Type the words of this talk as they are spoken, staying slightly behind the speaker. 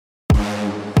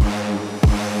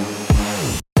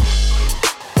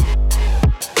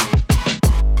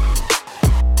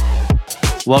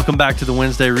Welcome back to the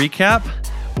Wednesday recap.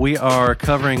 We are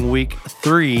covering week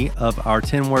 3 of our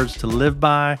 10 Words to Live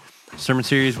By sermon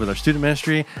series with our student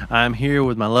ministry. I'm here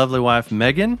with my lovely wife,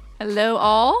 Megan. Hello,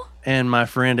 all. And my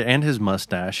friend and his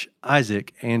mustache,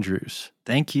 Isaac Andrews.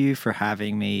 Thank you for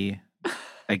having me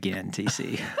again,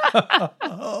 TC.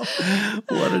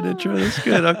 What an intro. That's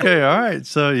good. Okay, all right.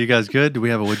 So you guys good? Do we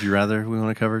have a Would You Rather we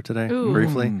want to cover today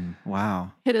briefly?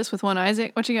 Wow. Hit us with one,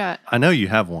 Isaac. What you got? I know you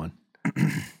have one.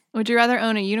 Would you rather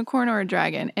own a unicorn or a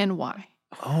dragon, and why?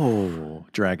 Oh,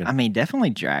 dragon. I mean, definitely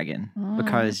dragon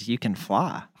because you can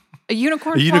fly. A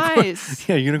unicorn flies.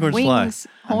 Yeah, unicorns Wings,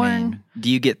 fly. horn, I mean, do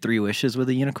you get 3 wishes with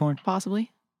a unicorn?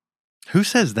 possibly. Who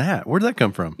says that? Where'd that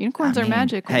come from? Unicorns I are mean,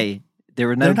 magical. There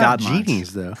were no They're not guidelines.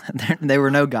 genies, though. There were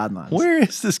no guidelines. Where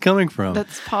is this coming from?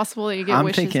 That's possible that you get I'm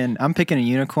wishes. picking a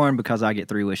unicorn because I get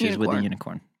 3 wishes with a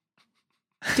unicorn.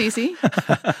 TC?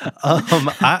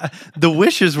 The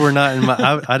wishes were not in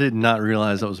my. I did not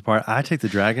realize that was a part. I take the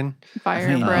dragon. Fire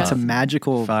I mean, breath. it's a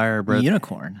magical Fire breath.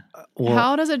 unicorn. Well,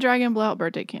 How does a dragon blow out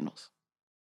birthday candles?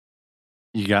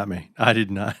 you got me. I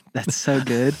did not. That's so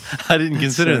good. I didn't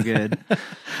consider so that. good.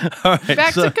 All right.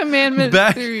 Back so to Commandment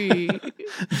back- 3.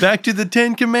 back to the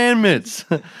 10 Commandments.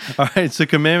 All right. So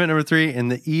commandment number 3 in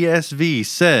the ESV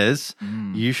says,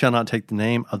 "You shall not take the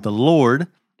name of the Lord,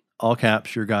 all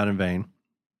caps, your God, in vain.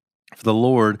 For the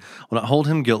Lord will not hold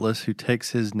him guiltless who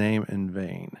takes his name in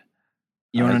vain."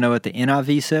 You want to know what the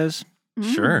NIV says?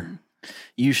 Sure.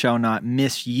 You shall not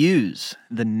misuse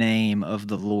the name of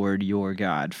the Lord your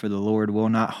God, for the Lord will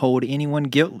not hold anyone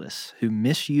guiltless who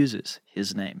misuses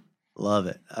his name. Love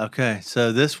it. Okay.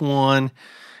 So this one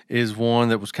is one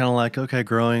that was kind of like, okay,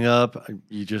 growing up,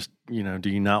 you just, do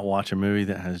you not watch a movie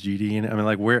that has GD in it? I mean,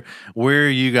 like, where are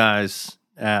you guys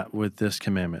at with this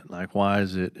commandment? Like, why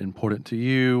is it important to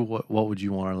you? What would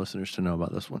you want our listeners to know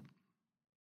about this one?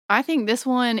 I think this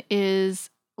one is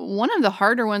one of the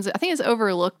harder ones. I think it's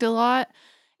overlooked a lot,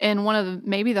 and one of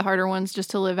maybe the harder ones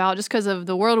just to live out, just because of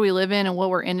the world we live in and what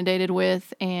we're inundated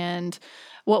with and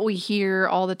what we hear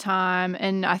all the time.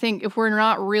 And I think if we're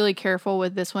not really careful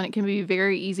with this one, it can be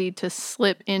very easy to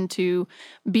slip into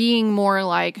being more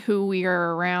like who we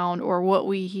are around or what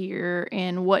we hear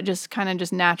and what just kind of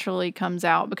just naturally comes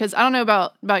out. Because I don't know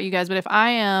about you guys, but if I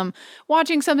am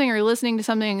watching something or listening to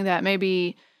something that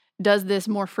maybe does this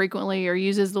more frequently or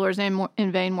uses the Lord's name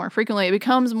in vain more frequently, it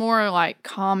becomes more like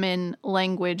common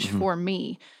language for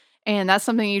me. And that's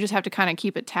something you just have to kind of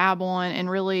keep a tab on and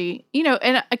really,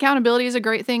 and accountability is a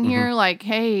great thing here. Like,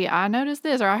 hey, I noticed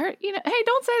this, or I heard, hey,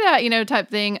 don't say that, type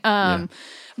thing.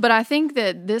 But I think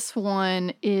that this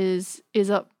one is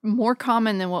a more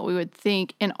common than what we would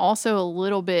think, and also a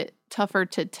little bit tougher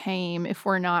to tame if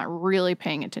we're not really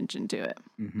paying attention to it.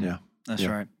 Mm-hmm. Yeah. That's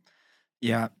right.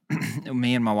 Yeah,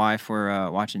 me and my wife were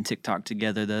watching TikTok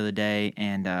together the other day,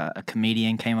 and a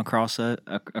comedian came across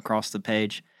the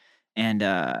page, and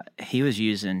he was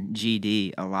using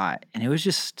GD a lot, and it was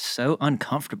just so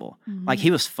uncomfortable. Like,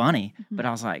 he was funny, but I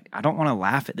was like, I don't want to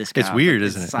laugh at this guy. It's weird, But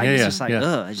isn't it? Like, Yeah, it's yeah, just like, yeah.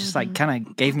 ugh. It just like kind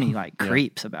of gave me like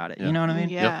creeps about it. Yeah. You know what I mean?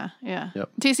 Yeah.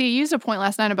 Yep. TC, you used a point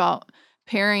last night about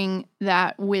pairing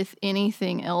that with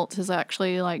anything else is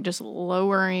actually like just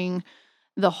lowering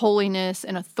the holiness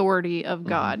and authority of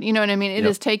God. You know what I mean? It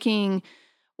is taking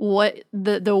what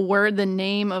the word, the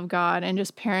name of God, and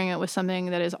just pairing it with something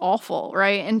that is awful,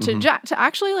 right? And to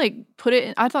actually like put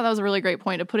it, I thought that was a really great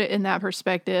point, to put it in that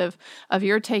perspective of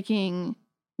you're taking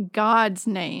God's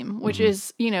name, which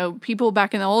is, people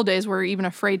back in the old days were even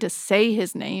afraid to say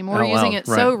his name. We're using it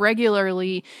so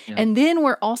regularly. Yeah. And then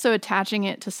we're also attaching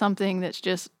it to something that's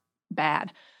just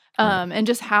bad. And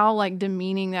just how like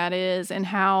demeaning that is, and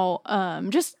how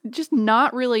just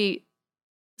not really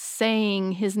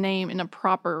saying his name in a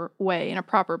proper way, in a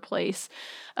proper place,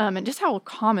 and just how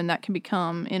common that can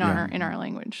become in our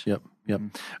language. Yep.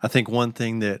 I think one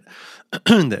thing that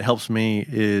that helps me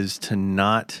is to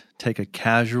not take a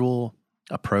casual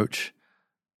approach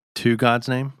to God's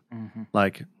name.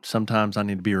 Like, sometimes I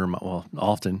need to be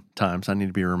oftentimes I need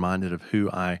to be reminded of who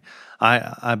I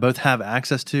both have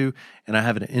access to, and I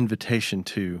have an invitation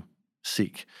to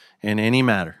seek in any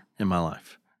matter in my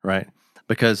life, right?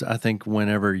 Because I think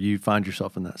whenever you find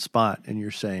yourself in that spot and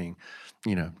you're saying,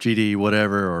 GD,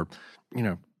 whatever, or,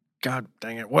 God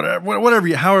dang it,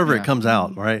 whatever, however it comes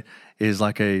out, right, is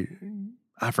like I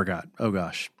forgot. Oh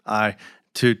gosh,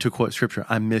 to quote scripture,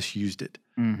 I misused it,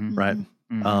 right?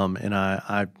 And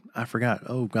I forgot.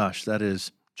 Oh gosh, that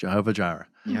is Jehovah Jireh.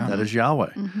 Yeah. That is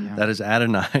Yahweh. Yeah. That is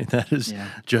Adonai. That is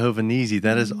Jehovah Nisi.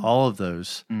 That is all of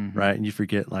those, right? And you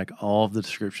forget like all of the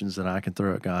descriptions that I can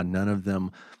throw at God. None of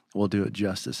them will do it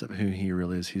justice of who he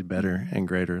really is. He's better and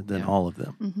greater than Yeah. all of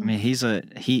them. Mhm. I mean,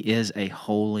 he is a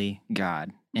holy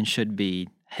God and should be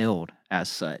held as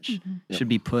such. Mhm. Yep. Should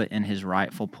be put in his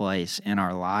rightful place in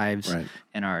our lives, Right.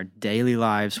 in our daily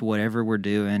lives, whatever we're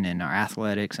doing, in our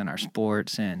athletics and our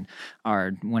sports and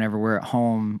our whenever we're at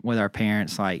home with our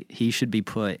parents, like he should be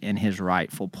put in his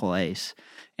rightful place.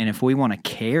 And if we want to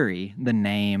carry the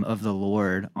name of the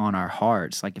Lord on our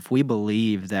hearts, like if we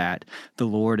believe that the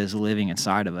Lord is living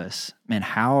inside of us, man,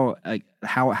 how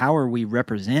are we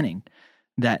representing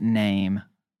that name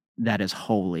that is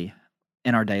holy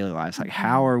in our daily lives? Like,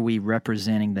 how are we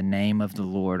representing the name of the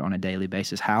Lord on a daily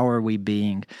basis? How are we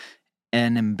being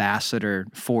an ambassador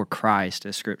for Christ,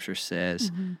 as Scripture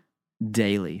says, Mhm.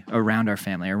 daily around our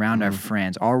family, around our Mhm.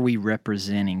 friends? Are we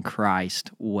representing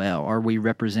Christ well? Are we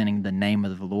representing the name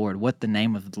of the Lord, what the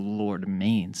name of the Lord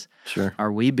means? Sure.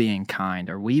 Are we being kind?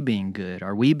 Are we being good?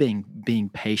 Are we being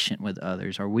patient with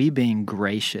others? Are we being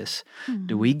gracious?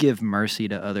 Do we give mercy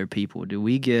to other people? Do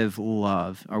we give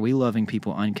love? Are we loving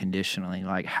people unconditionally?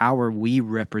 Like, how are we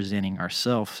representing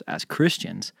ourselves as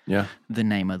Christians, Yeah. the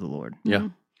name of the Lord? Yeah.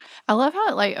 Mhm. I love how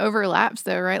it like overlaps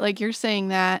though, right? Like you're saying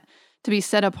that to be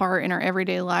set apart in our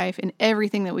everyday life in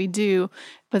everything that we do,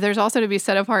 but there's also to be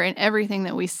set apart in everything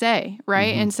that we say,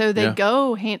 right? Mhm. And so they Yeah.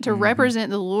 go hand to Mhm.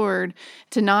 represent the Lord,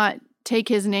 to not take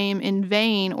his name in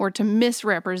vain or to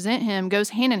misrepresent him goes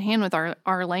hand in hand with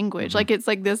our language. Mhm. Like it's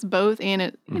like this both and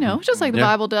it, Mhm. just like the Yeah.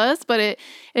 Bible does, but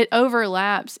it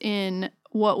overlaps in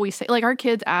what we say. Like our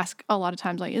kids ask a lot of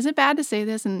times, like, is it bad to say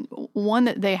this? And one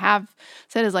that they have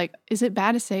said is like, is it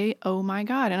bad to say, oh my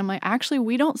God? And I'm like, actually,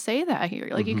 we don't say that here.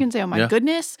 Like you Mhm. can say, oh my Yeah.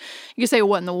 goodness. You can say,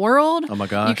 what in the world? Oh my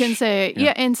gosh. You can say, Yeah.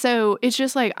 yeah. And so it's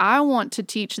just like, I want to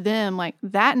teach them, like,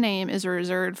 that name is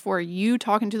reserved for you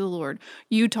talking to the Lord,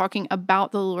 you talking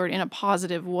about the Lord in a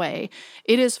positive way.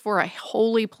 It is for a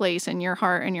holy place in your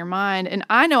heart and your mind. And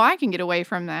I know I can get away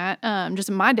from that just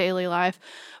in my daily life.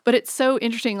 But it's so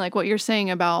interesting, like what you're saying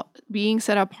about being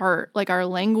set apart. Like our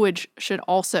language should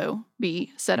also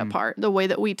be set apart. The way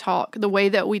that we talk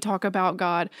about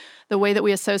God, the way that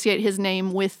we associate his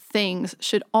name with things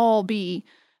should all be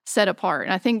set apart.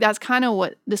 And I think that's kind of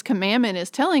what this commandment is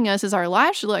telling us is our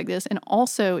life should look like this. And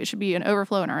also it should be an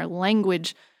overflow and our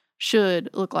language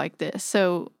should look like this.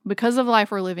 So because of the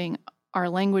life we're living, our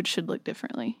language should look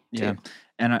differently too. Yeah.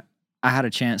 And I had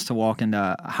a chance to walk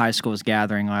into high school's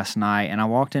gathering last night, and I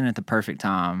walked in at the perfect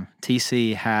time.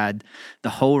 TC had the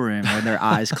whole room with their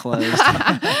eyes closed.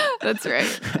 That's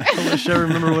right. I wish I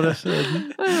remember what I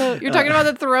said. You're talking about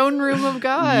the throne room of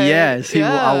God. Yes.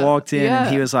 I walked in, and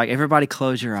he Yeah. was like, everybody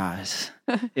close your eyes.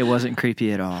 It wasn't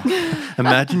creepy at all.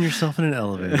 Imagine yourself in an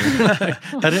elevator.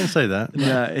 I didn't say that.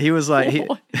 No, he was like,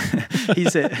 he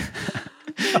said,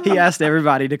 he asked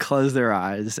everybody to close their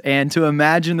eyes and to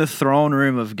imagine the throne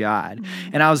room of God.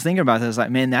 And I was thinking about this, I was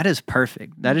like, man, that is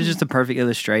perfect. That is just a perfect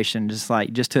illustration. Just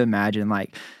to imagine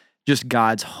like just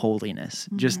God's holiness,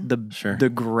 just the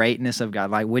greatness of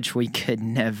God, like which we could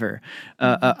never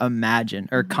imagine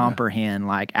or comprehend.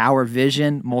 Like our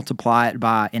vision, multiply it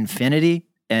by infinity.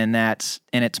 And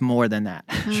it's more than that.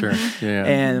 Sure. Yeah.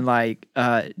 And like,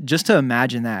 just to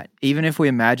imagine that, even if we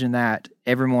imagine that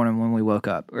every morning when we woke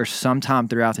up or sometime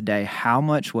throughout the day, how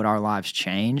much would our lives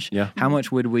change? Yeah. How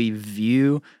much would we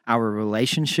view our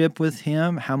relationship with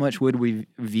him? How much would we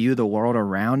view the world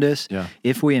around us Yeah.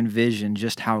 if we envision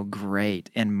just how great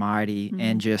and mighty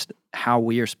and just how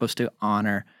we are supposed to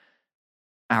honor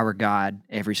our God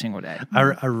every single day?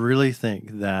 I really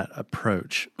think that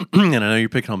approach, and I know you're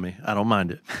picking on me. I don't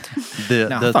mind it.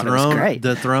 No, I thought it was great.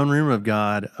 The throne room of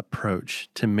God approach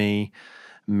to me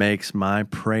makes my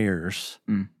prayers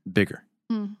bigger.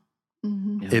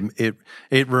 Mm-hmm.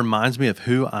 It reminds me of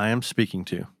who I am speaking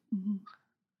to. Mm-hmm.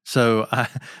 So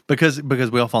because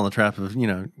we all fall in the trap of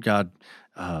God,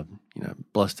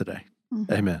 bless today,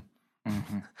 Mhm. Amen.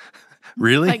 Mm-hmm.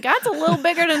 Really? Like God's a little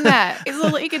bigger than that.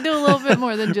 He can do a little bit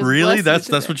more than just Really? bless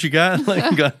That's what you got?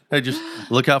 Like, God, hey, just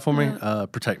look out for me,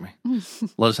 protect me.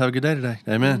 Let us have a good day today.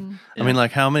 Amen. I mean,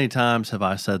 like, how many times have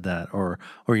I said that? Or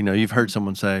you've heard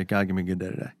someone say, God, give me a good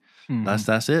day today.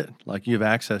 That's it. Like, you have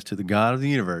access to the God of the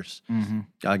universe.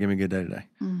 God, give me a good day today.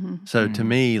 So to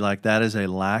me, like, that is a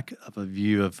lack of a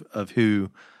view of who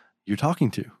you're talking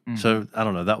to. So I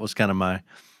don't know. That was kind of my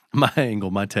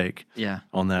angle, my take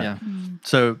on that. Yeah.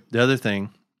 So the other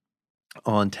thing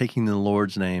on taking the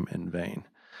Lord's name in vain,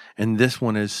 and this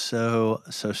one is so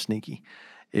sneaky,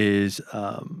 is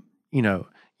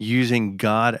using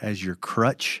God as your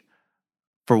crutch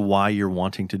for why you're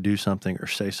wanting to do something or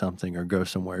say something or go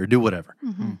somewhere or do whatever,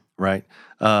 right?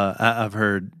 I've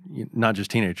heard not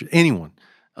just teenagers, anyone,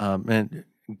 and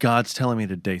God's telling me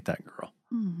to date that girl.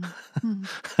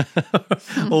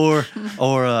 or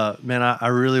man, I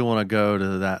really want to go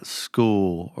to that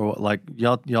school, or like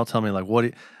y'all tell me, like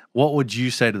what would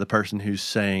you say to the person who's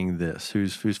saying this,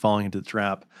 who's falling into the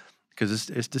trap? Because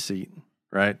it's deceit,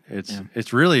 right?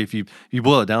 It's really, if you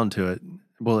boil it down,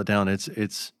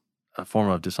 it's a form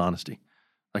of dishonesty.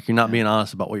 Like you're not being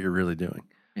honest about what you're really doing.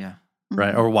 Yeah.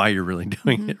 Right. Or why you're really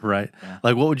doing it. Right. Yeah.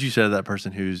 Like, what would you say to that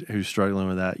person who's struggling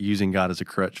with that, using God as a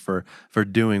crutch for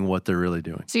doing what they're really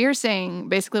doing? So you're saying,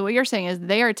 basically what you're saying is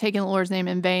they are taking the Lord's name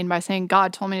in vain by saying,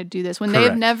 God told me to do this, when they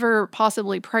have never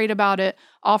possibly prayed about it,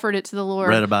 offered it to the Lord,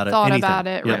 read about it, thought anything. about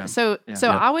it. Yep. Right. So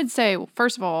I would say,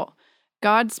 first of all,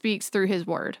 God speaks through his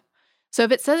word. So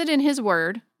if it says it in his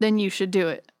word, then you should do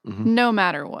it, no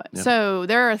matter what. Yep. So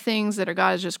there are things that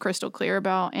God is just crystal clear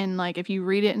about. And like, if you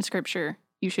read it in scripture,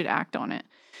 you should act on it.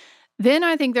 Then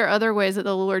I think there are other ways that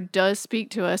the Lord does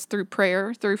speak to us, through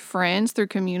prayer, through friends, through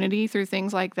community, through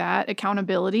things like that,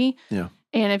 accountability. Yeah.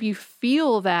 And if you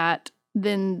feel that,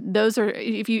 then those are,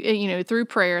 if you, through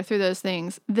prayer, through those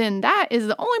things, then that is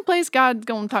the only place God's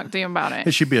going to talk to you about it.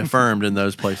 It should be affirmed in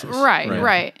those places.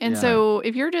 Right. And so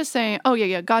if you're just saying, oh,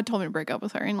 yeah, God told me to break up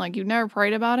with her, and like you've never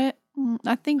prayed about it,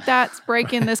 I think that's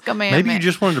breaking this commandment. Maybe you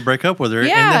just wanted to break up with her.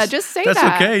 Yeah, just say that.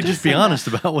 That's okay. Just be honest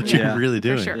about what you're really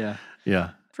doing. For sure.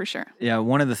 Yeah. For sure. Yeah,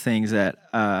 one of the things that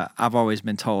I've always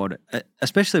been told,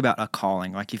 especially about a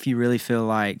calling, like if you really feel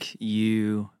like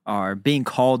you are being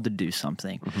called to do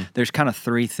something, there's kind of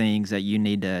 3 things that you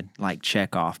need to like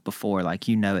check off before, like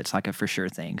it's like a for sure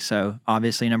thing. So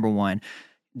obviously, number 1,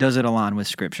 does it align with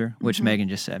Scripture, which Megan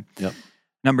just said? Yep.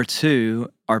 Number 2,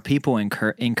 are people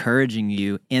encouraging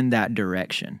you in that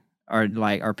direction?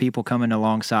 Are people coming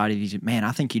alongside of you? Man,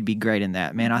 I think you'd be great in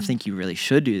that. Man, I think you really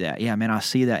should do that. Yeah, man, I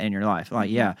see that in your life. Like,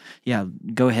 yeah,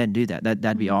 go ahead and do that.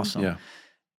 That'd be awesome. Yeah.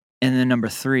 And then number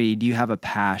 3, do you have a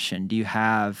passion? Do you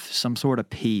have some sort of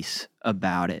peace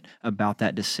about it, about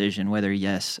that decision, whether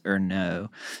yes or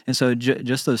no? And so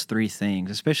just those 3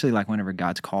 things, especially like whenever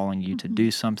God's calling you to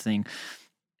do something,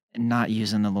 not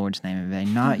using the Lord's name in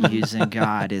vain, not using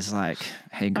God is like,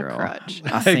 hey girl,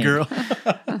 I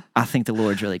think the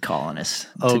Lord's really calling us.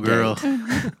 Oh girl,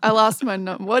 I lost my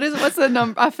number. What's the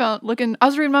number? I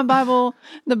was reading my Bible,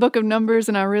 the book of Numbers,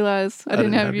 and I realized I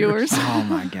didn't have yours. Oh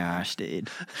my gosh, dude!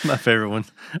 My favorite one.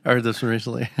 I heard this one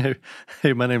recently.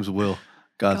 Hey, my name's Will.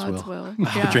 God's will.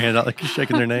 Yeah. Put your hand out like you're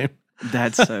shaking their name.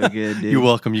 That's so good, dude. You're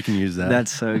welcome. You can use that.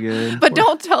 That's so good. But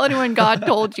don't tell anyone God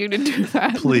told you to do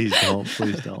that. Please don't.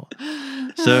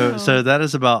 So that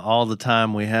is about all the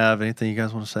time we have. Anything you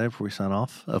guys want to say before we sign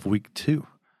off of week 2?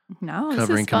 No, covering this is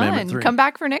fun. Commandment 3. Come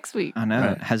back for next week. I know.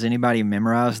 Right. Has anybody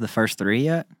memorized the first 3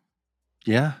 yet?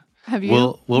 Yeah. Have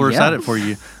you? We'll recite it for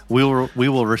you. We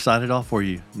will recite it all for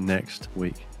you next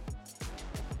week.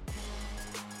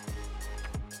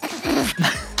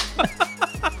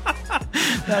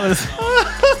 That was